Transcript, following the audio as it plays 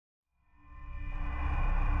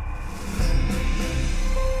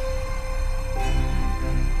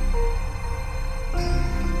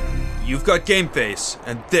You've got Game Face,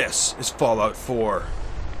 and this is Fallout 4.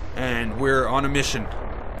 And we're on a mission.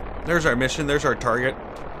 There's our mission, there's our target.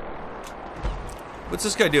 What's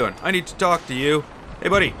this guy doing? I need to talk to you. Hey,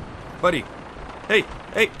 buddy. Buddy. Hey,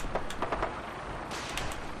 hey.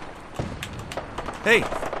 Hey.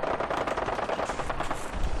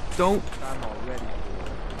 Don't. I'm already.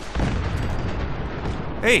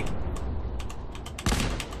 Hey.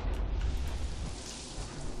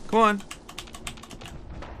 Come on.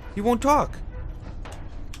 He won't talk.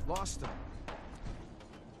 Lost him.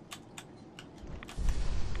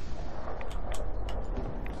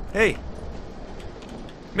 Hey.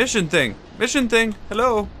 Mission thing. Mission thing.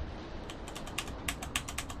 Hello.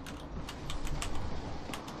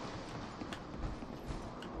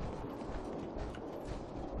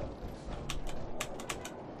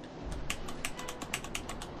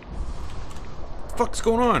 What the fuck's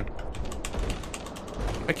going on?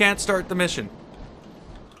 I can't start the mission.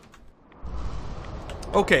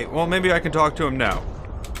 Okay, well maybe I can talk to him now.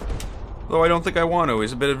 Though I don't think I want to,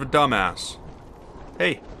 he's a bit of a dumbass.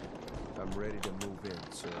 Hey. I'm ready to move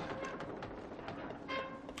in, sir.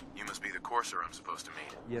 You must be the courser I'm supposed to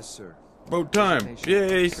meet. Yes, sir. About time. Destination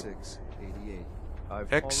Yay. X688. I've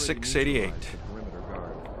X688. already neutralized the perimeter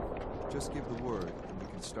guard. Just give the word, and we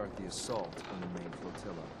can start the assault on the main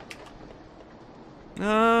flotilla.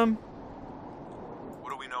 What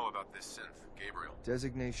do we know about this synth, Gabriel?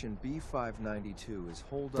 Designation B592 is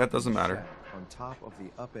holed up That doesn't in the matter. shack on top of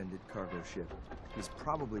the upended cargo ship. He's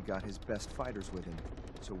probably got his best fighters with him,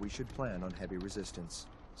 so we should plan on heavy resistance.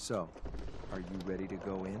 So, are you ready to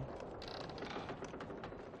go in?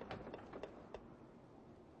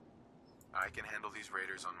 I can handle these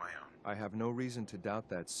raiders on my own. I have no reason to doubt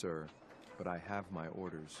that, sir, but I have my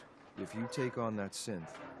orders. If you take on that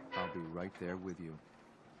synth, I'll be right there with you.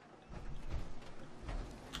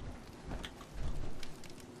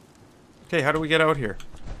 Okay, how do we get out here?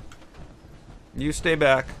 You stay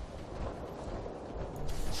back.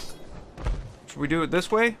 Should we do it this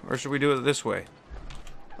way, or should we do it this way?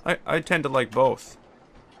 I tend to like both.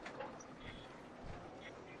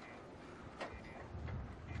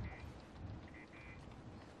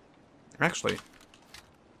 Actually,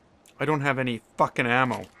 I don't have any fucking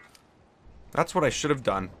ammo. That's what I should have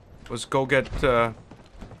done, was go get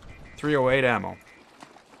 308 ammo.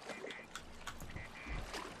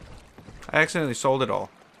 I accidentally sold it all.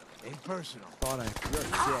 Impersonal. Thought I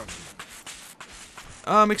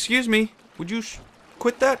dead. Excuse me. Would you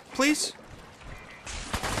quit that, please?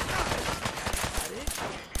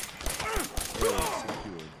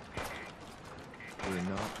 We're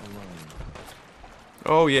not alone.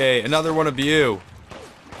 Oh, yay. Another one of you.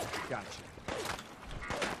 Gotcha.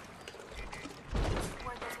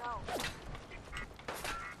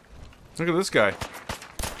 Look at this guy.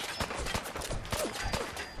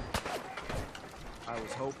 I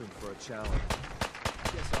was hoping for a challenge.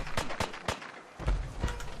 Guess I'll keep it.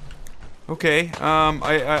 Okay,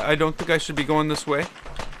 I don't think I should be going this way.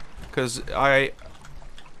 Because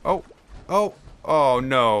Oh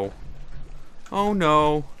no. Oh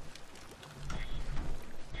no.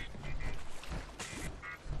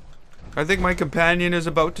 I think my companion is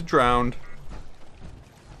about to drown.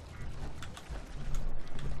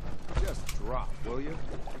 Just drop, will you?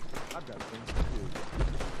 I've got things to do.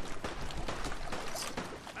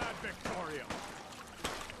 Ad Victoria.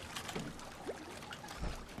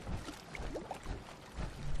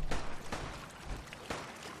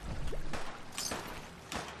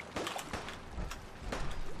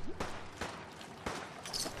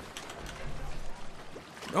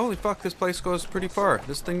 Holy fuck, this place goes pretty far.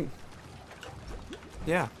 This thing...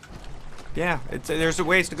 Yeah. Yeah, there's a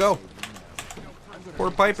ways to go. Poor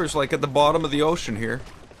Piper's like at the bottom of the ocean here.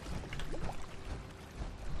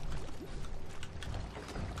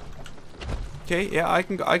 Okay, yeah, I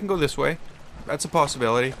can go this way. That's a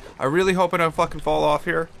possibility. I really hope I don't fucking fall off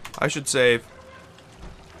here. I should save.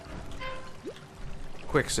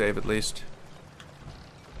 Quick save, at least.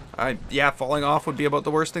 Yeah, falling off would be about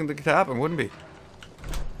the worst thing that could happen, wouldn't be?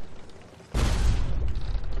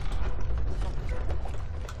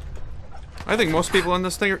 I think most people in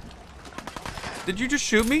this thing are... Did you just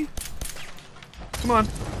shoot me? Come on.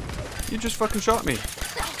 You just fucking shot me.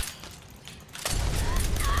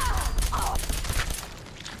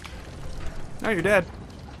 Now you're dead.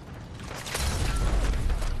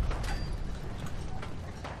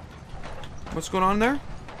 What's going on there?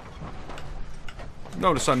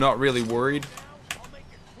 Notice I'm not really worried.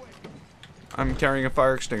 I'm carrying a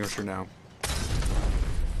fire extinguisher now.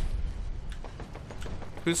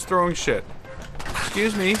 Who's throwing shit?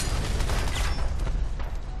 Excuse me.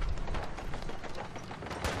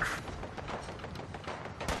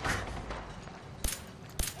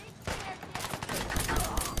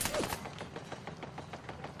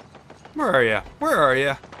 Where are ya? Where are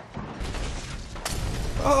ya?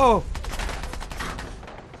 Oh!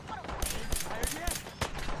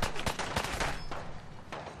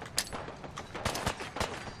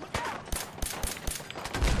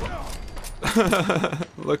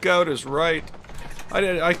 Look out is right. I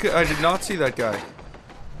did not see that guy.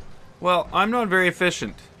 Well, I'm not very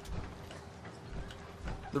efficient.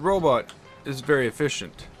 The robot is very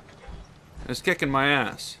efficient. It's kicking my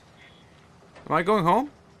ass. Am I going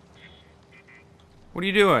home? What are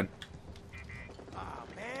you doing? Aw,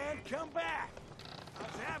 man, come back. I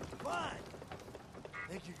was having fun.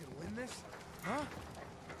 Think you can win this? Huh?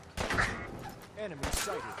 Enemy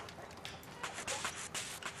sighted.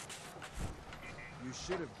 You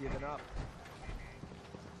should have given up.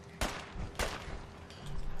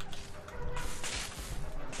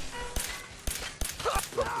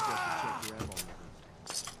 Don't forget to check your ammo.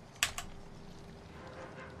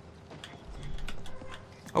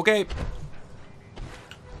 Okay.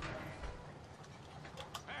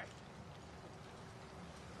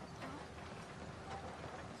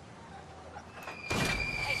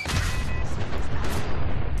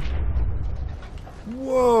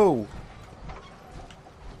 Whoa!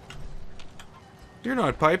 You're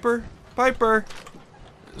not Piper. Piper!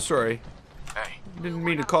 Sorry. Hey, Didn't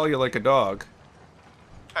mean to call you like a dog.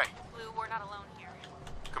 hey, Blue, we're not alone here.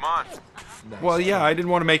 come on. Nice. Well, yeah, I didn't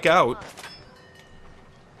want to make out.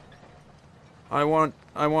 I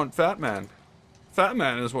want Fat Man. Fat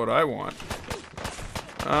Man is what I want.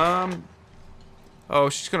 Oh,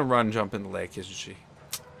 she's gonna run and jump in the lake, isn't she?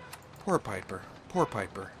 Poor Piper. Poor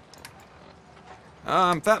Piper.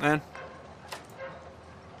 Fat Man.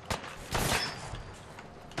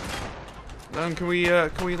 Can we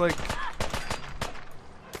like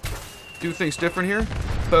do things different here?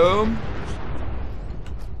 Boom.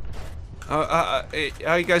 Hey,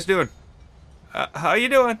 how you guys doing? How you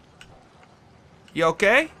doing? You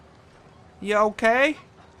okay? You okay?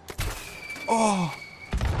 Oh,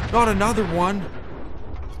 not another one.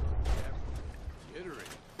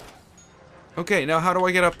 Okay, now how do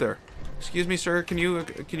I get up there? Excuse me, sir. Can you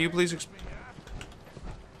please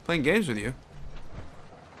playing games with you?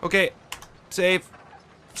 Okay, save,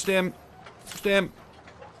 stim, stim,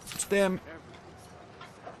 stim.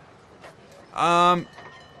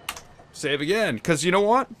 Save again, cause you know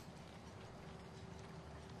what?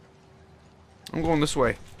 I'm going this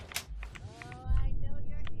way.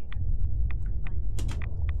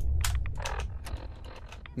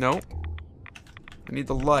 No. I need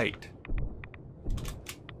the light.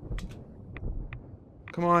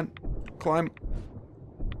 Come on. Climb.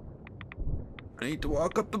 I need to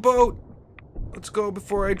walk up the boat. Let's go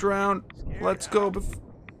before I drown. Let's go before...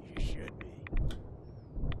 You should be.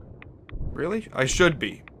 Really? I should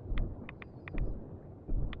be.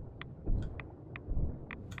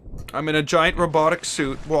 I'm in a giant robotic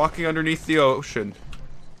suit walking underneath the ocean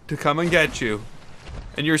to come and get you.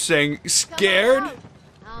 And you're saying, scared?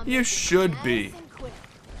 You should be. You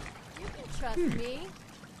can trust me.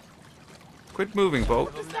 Quit moving,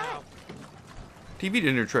 boat. What's that? TV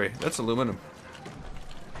dinner tray. That's aluminum.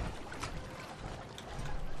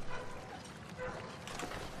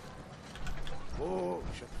 Oh,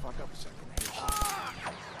 shut the fuck up a second.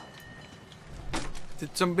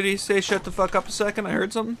 Did somebody say shut the fuck up a second? I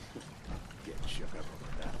heard something. Get shook up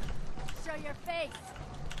over that. Show your face.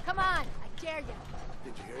 Come on, I dare you.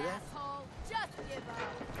 Did you hear that? Asshole, just give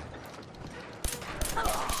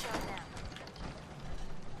up. Show them.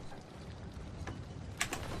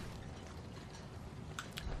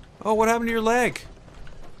 Oh, what happened to your leg?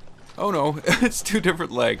 Oh no, it's two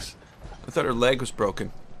different legs. I thought her leg was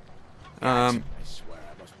broken. I swear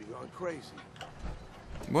I must be going crazy.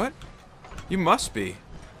 What? You must be.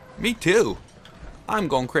 Me too. I'm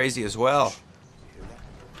going crazy as well. You hear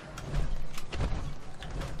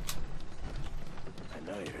that? I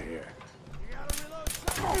know you're here. You gotta reload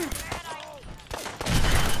something.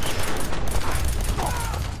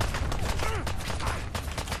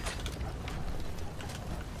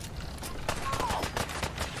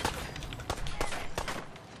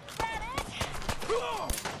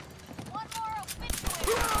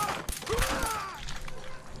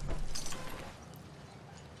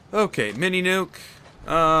 Okay, mini nuke.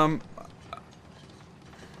 I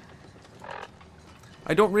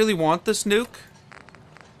don't really want this nuke.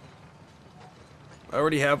 I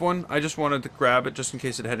already have one. I just wanted to grab it just in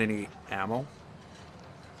case it had any ammo.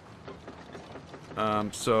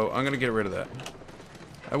 So I'm gonna get rid of that.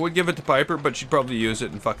 I would give it to Piper, but she'd probably use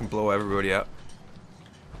it and fucking blow everybody up.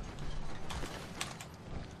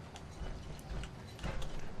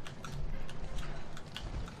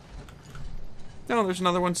 No, there's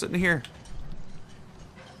another one sitting here.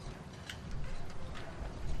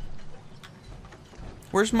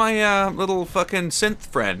 Where's my little fucking synth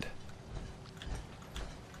friend?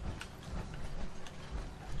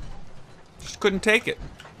 Just couldn't take it.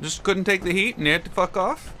 Just couldn't take the heat and he had to fuck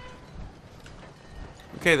off?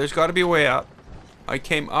 Okay, there's got to be a way out. I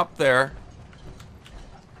came up there.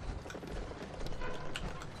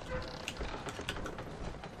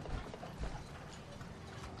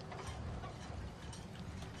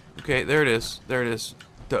 Okay, there it is. There it is.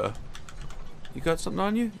 Duh. You got something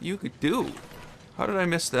on you? You could do. How did I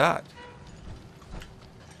miss that?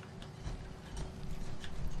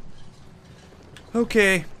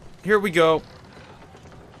 Okay, here we go.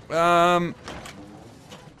 Let's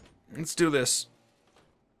do this.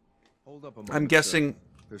 Hold up a moment, I'm guessing. sir.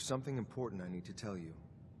 There's something important I need to tell you.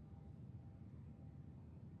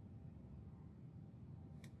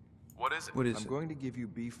 What is it? What is I'm it? going to give you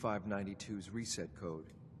B592's reset code.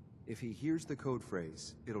 If he hears the code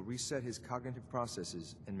phrase, it'll reset his cognitive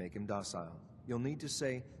processes and make him docile. You'll need to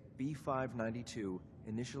say B592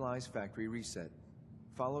 initialize factory reset,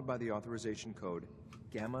 followed by the authorization code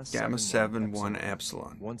Gamma 71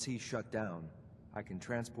 Epsilon. Once he's shut down, I can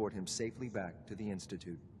transport him safely back to the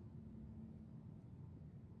Institute.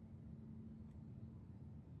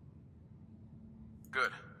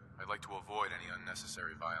 Good. I'd like to avoid any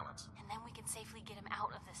unnecessary violence. And then we can safely get him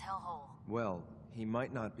out of this hellhole. Well, he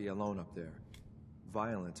might not be alone up there.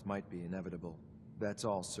 Violence might be inevitable. That's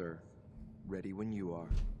all, sir. Ready when you are.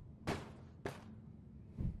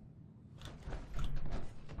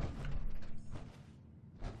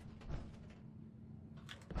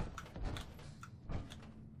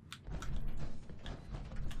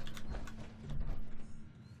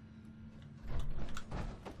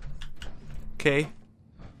 Okay.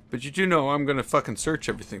 But you do know I'm gonna fucking search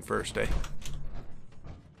everything first, eh?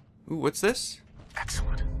 Ooh, what's this?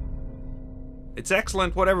 Excellent. It's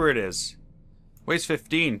excellent, whatever it is. Weighs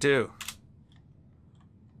 15, too.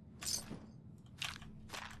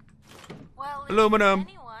 Well, Aluminum. if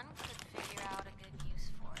anyone could figure out a good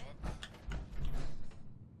use for it.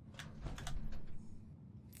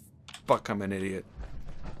 Fuck, I'm an idiot.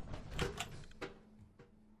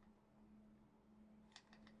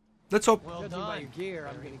 Let's hope. Well Judging done. by your gear,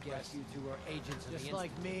 I'm Very gonna guess impressive. you two are agents of Just the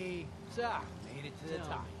like Institute. me. So, Made it to the Tell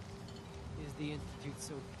top. me, is the Institute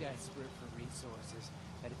so desperate for resources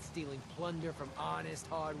that it's stealing plunder from honest,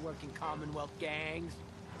 hard-working Commonwealth gangs?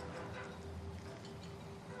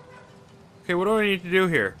 Okay, what do I need to do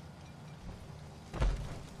here?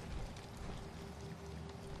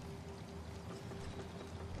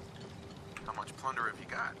 How much plunder have you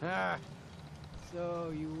got? Ah,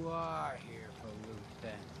 so you are here for loot,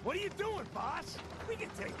 then. What are you doing, boss? We can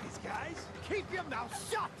take these guys. Keep your mouth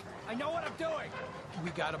shut! I know what I'm doing! We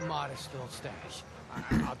got a modest little stash.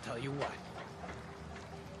 I'll tell you what.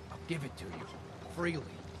 I'll give it to you, freely,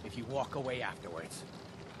 if you walk away afterwards.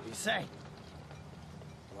 What do you say?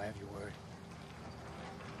 Do I have your word?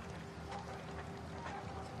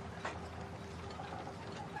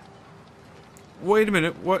 Wait a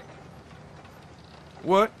minute, what?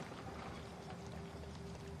 What?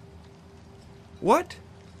 What?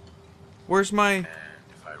 Where's my... And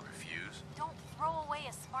if I refuse? Don't throw away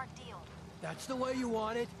a smart deal. That's the way you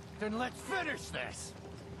want it? Then let's finish this!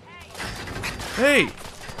 Hey!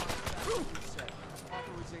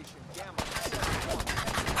 Authorization Gamma.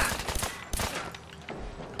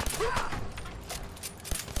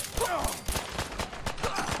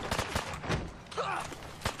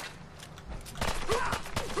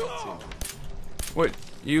 What?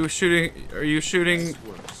 You shooting... Are you shooting... Nice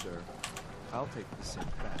work, sir. I'll take the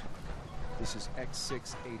synth back. This is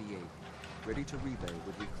X688, ready to relay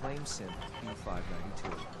with reclaimed synth B592.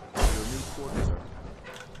 Your new quarters are...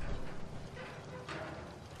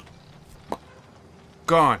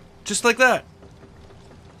 Gone. Just like that.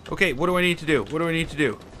 Okay, what do I need to do? What do I need to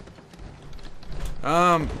do?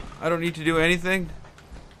 I don't need to do anything.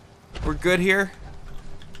 We're good here.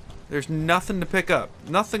 There's nothing to pick up.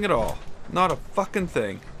 Nothing at all. Not a fucking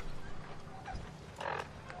thing.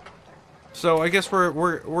 So I guess we're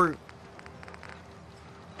going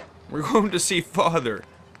to see Father.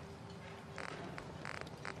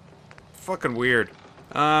 Fucking weird.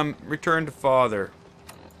 Return to Father.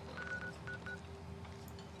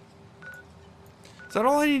 Is that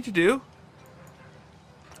all I need to do?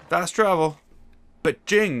 Fast travel. But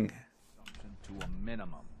jing. To a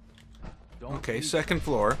minimum. Don't Okay, leave second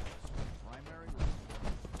floor. primary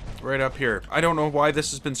Right up here. I don't know why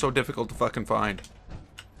this has been so difficult to fucking find.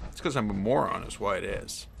 It's because I'm a moron is why it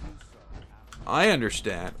is. I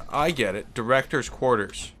understand. I get it. Director's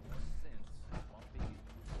quarters.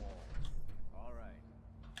 all right.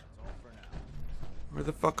 That's all for now. Where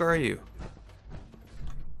the fuck are you?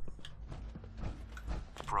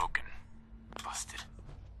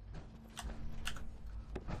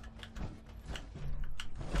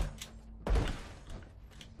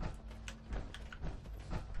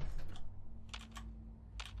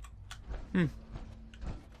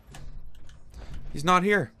 He's not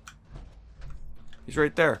here. He's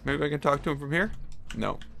right there. Maybe I can talk to him from here?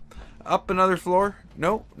 No. Up another floor?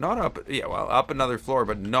 No, not up. Yeah, well, up another floor,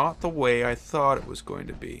 but not the way I thought it was going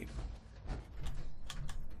to be.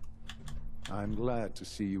 I'm glad to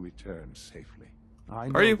see you return safely. I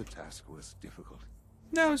know Are you? the task was difficult,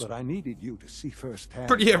 No, it's but I needed you to see firsthand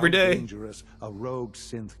pretty every how day. dangerous a rogue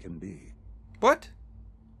synth can be. what?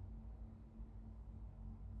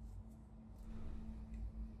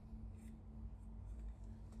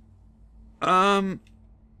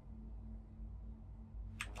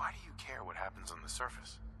 Why do you care what happens on the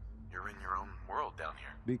surface? You're in your own world down here.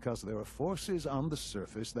 Because there are forces on the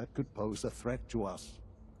surface that could pose a threat to us,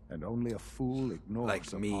 and only a fool ignores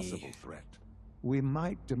Like a me. possible threat. We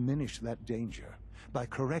might diminish that danger by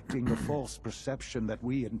correcting the false perception that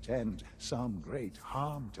we intend some great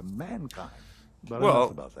harm to mankind. But Well,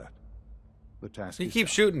 enough about that. The task He is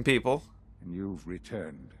keeps done, shooting people. and you've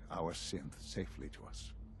returned our synth safely to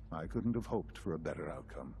us. I couldn't have hoped for a better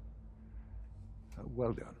outcome.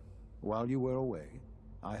 Well done. While you were away,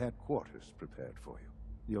 I had quarters prepared for you.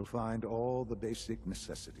 You'll find all the basic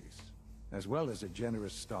necessities, as well as a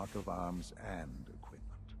generous stock of arms and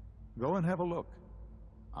equipment. Go and have a look.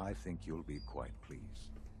 I think you'll be quite pleased.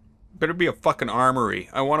 Better be a fucking armory.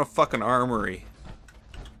 I want a fucking armory.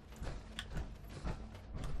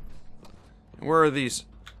 Where are these?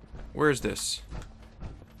 Where's this?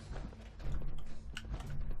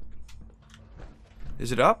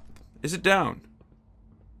 Is it up? Is it down?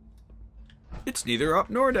 It's neither up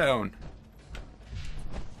nor down.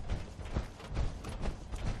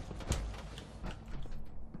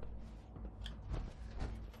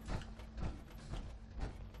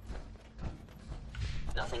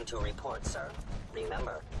 Nothing to report, sir.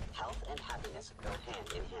 Remember, health and happiness go hand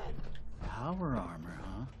in hand. Power armor,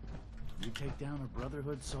 huh? You take down a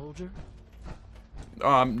Brotherhood soldier?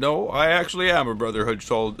 No, I actually am a Brotherhood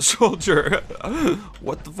soldier.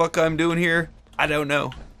 What the fuck I'm doing here? I don't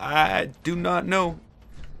know. I do not know.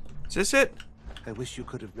 Is this it? I wish you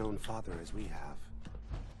could have known Father as we have.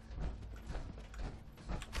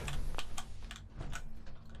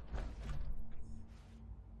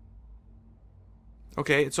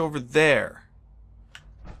 Okay, it's over there.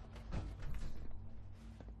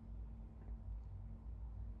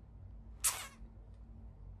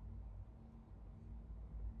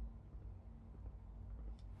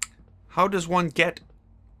 How does one get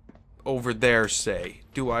over there, say?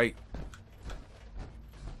 Do I...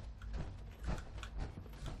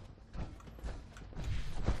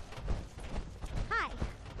 Hi.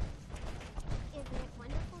 Isn't it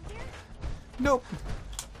wonderful here? Nope.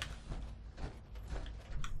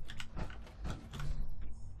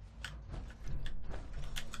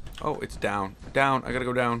 Oh, it's down. Down. I gotta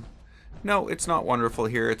go down. No, it's not wonderful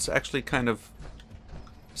here. It's actually kind of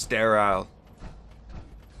sterile.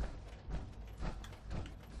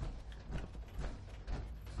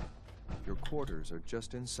 Your quarters are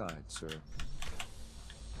just inside, sir.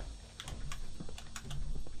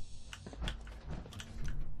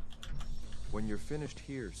 When you're finished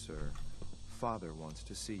here, sir, Father wants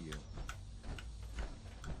to see you.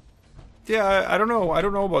 Yeah, I don't know. I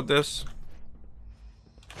don't know about this.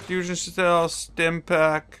 Fusion cell, stim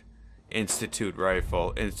pack, Institute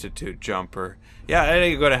rifle, Institute jumper. Yeah, that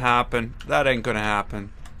ain't gonna happen. That ain't gonna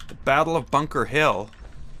happen. The Battle of Bunker Hill.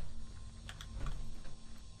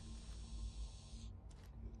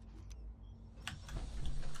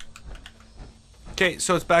 Okay,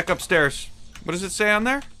 so it's back upstairs. What does it say on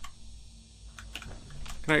there?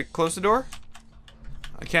 Can I close the door?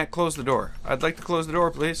 I can't close the door. I'd like to close the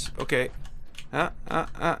door, please. Okay.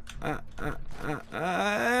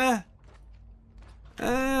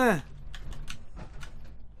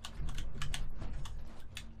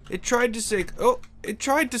 It tried to say... Oh, it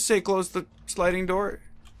tried to say close the sliding door.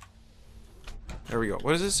 There we go.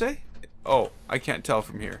 What does it say? Oh, I can't tell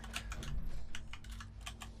from here.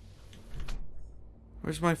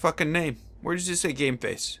 Where's my fucking name? Where does it say game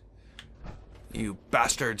face? You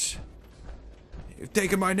bastards. You've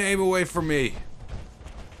taken my name away from me.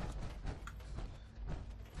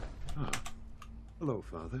 Hello,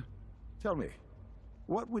 Father. Tell me,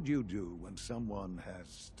 what would you do when someone has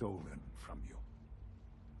stolen from you?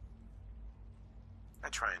 I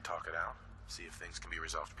try and talk it out, see if things can be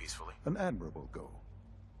resolved peacefully. An admirable goal.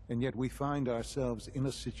 And yet we find ourselves in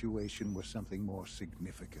a situation where something more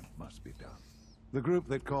significant must be done. The group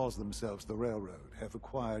that calls themselves the Railroad have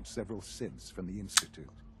acquired several synths from the Institute.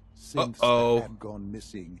 Synths that have gone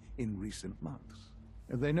missing in recent months.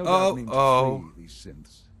 And they no doubt mean to free these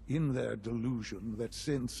synths, in their delusion that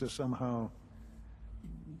synths are somehow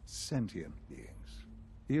sentient beings.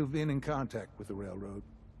 You've been in contact with the Railroad,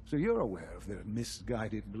 so you're aware of their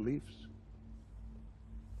misguided beliefs.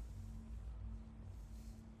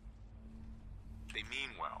 They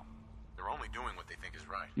mean well. They're only doing what they think is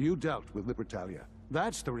right. You dealt with Libertalia.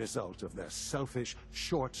 That's the result of their selfish,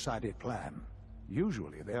 short-sighted plan.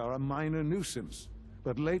 Usually they are a minor nuisance,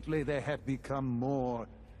 but lately they have become more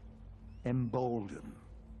emboldened.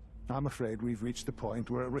 I'm afraid we've reached the point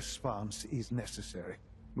where a response is necessary.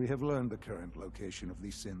 We have learned the current location of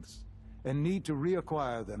these synths, and need to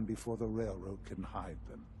reacquire them before the Railroad can hide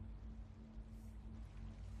them.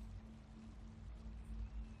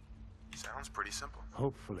 Sounds pretty simple.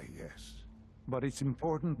 Hopefully, yes. But it's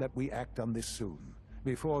important that we act on this soon,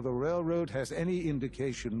 before the Railroad has any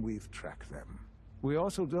indication we've tracked them. We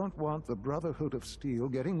also don't want the Brotherhood of Steel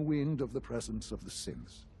getting wind of the presence of the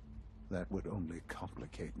synths. That would only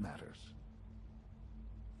complicate matters.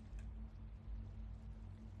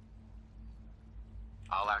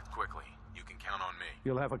 I'll act quickly. You can count on me.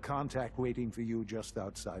 You'll have a contact waiting for you just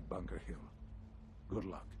outside Bunker Hill. Good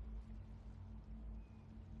luck.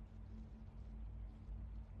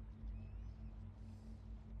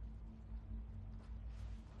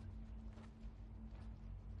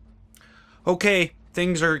 Okay,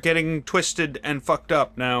 things are getting twisted and fucked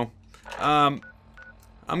up now. I'm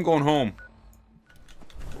going home.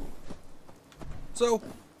 So,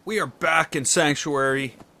 we are back in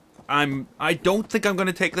Sanctuary. I don't think I'm going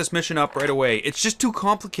to take this mission up right away. It's just too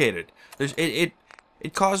complicated. It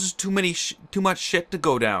causes too much shit to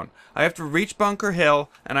go down. I have to reach Bunker Hill,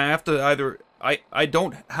 and I have to either I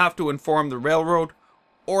don't have to inform the Railroad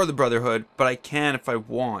or the Brotherhood, but I can if I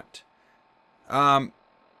want.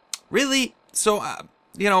 Really? So,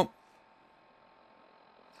 you know,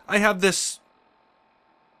 I have this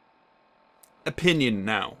opinion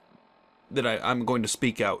now that I'm going to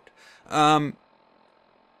speak out.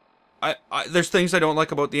 There's things I don't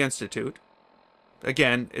like about the Institute.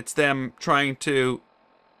 Again, it's them trying to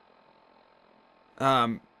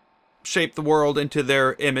shape the world into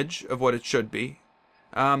their image of what it should be.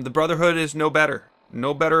 The Brotherhood is no better.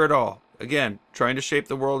 No better at all. Again, trying to shape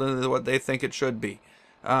the world into what they think it should be.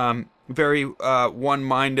 Very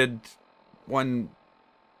one-minded, one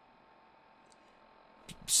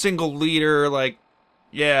single leader, like,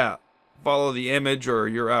 yeah, follow the image or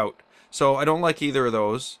you're out. So I don't like either of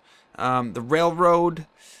those. The Railroad,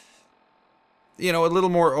 you know, a little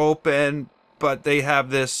more open, but they have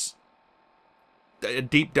this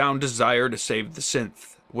deep down desire to save the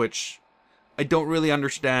synth, which I don't really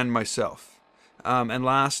understand myself. And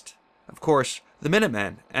last, of course, the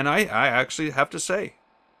Minutemen. And I actually have to say,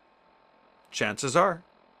 chances are,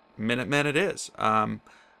 Minutemen it is.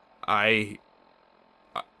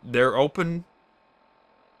 They're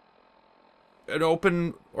an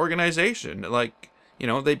open organization. Like, you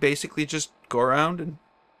know, they basically just go around and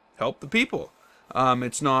help the people.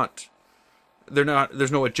 There's no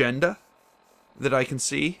agenda that I can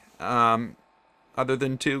see, other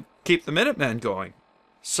than to keep the Minutemen going.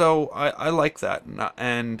 So I like that,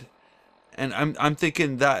 and I'm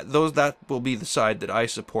thinking that that will be the side that I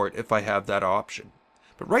support if I have that option.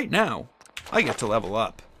 But right now, I get to level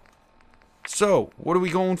up. So, what are we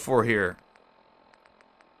going for here?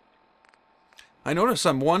 I notice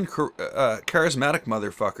I'm one charismatic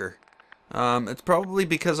motherfucker. It's probably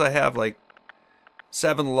because I have like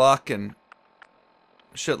 7 luck and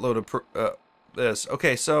a shitload of this.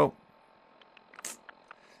 Okay, so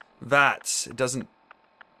VATS. It doesn't.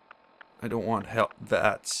 I don't want help.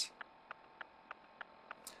 VATS.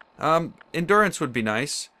 Endurance would be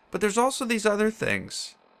nice, but there's also these other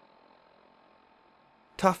things.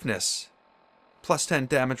 Toughness, +10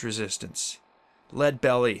 damage resistance, lead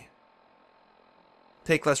belly.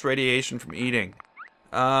 Take less radiation from eating.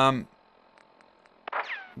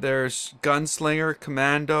 There's Gunslinger,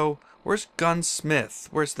 Commando. Where's Gunsmith?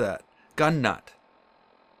 Where's that? Gun Nut.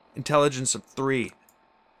 Intelligence of 3.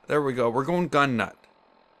 There we go. We're going Gun Nut.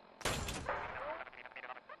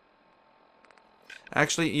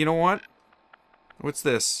 Actually, you know what? What's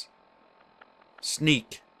this?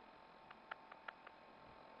 Sneak.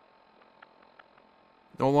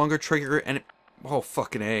 No longer trigger any... Oh,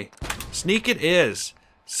 fucking A. Sneak it is.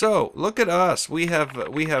 So, look at us. We have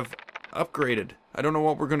upgraded. I don't know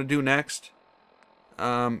what we're going to do next.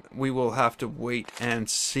 We will have to wait and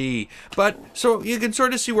see. But, so, you can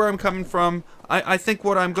sort of see where I'm coming from. I think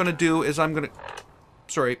what I'm going to do is I'm going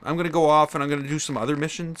to go off and I'm going to do some other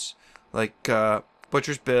missions. Like,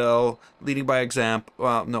 Butcher's Bill, Leading by Example.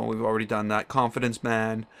 Well, no, we've already done that. Confidence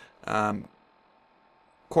Man.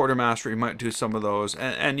 Quartermaster, you might do some of those.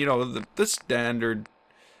 And you know, the standard,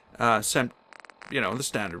 the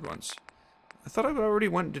standard ones. I thought I already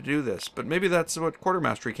wanted to do this, but maybe that's what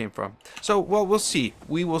Quartermastery came from. So, well, we'll see.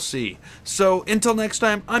 We will see. So, until next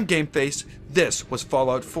time, I'm GameFace. This was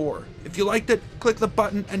Fallout 4. If you liked it, click the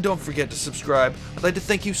button and don't forget to subscribe. I'd like to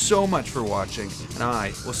thank you so much for watching, and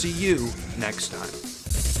I will see you next time.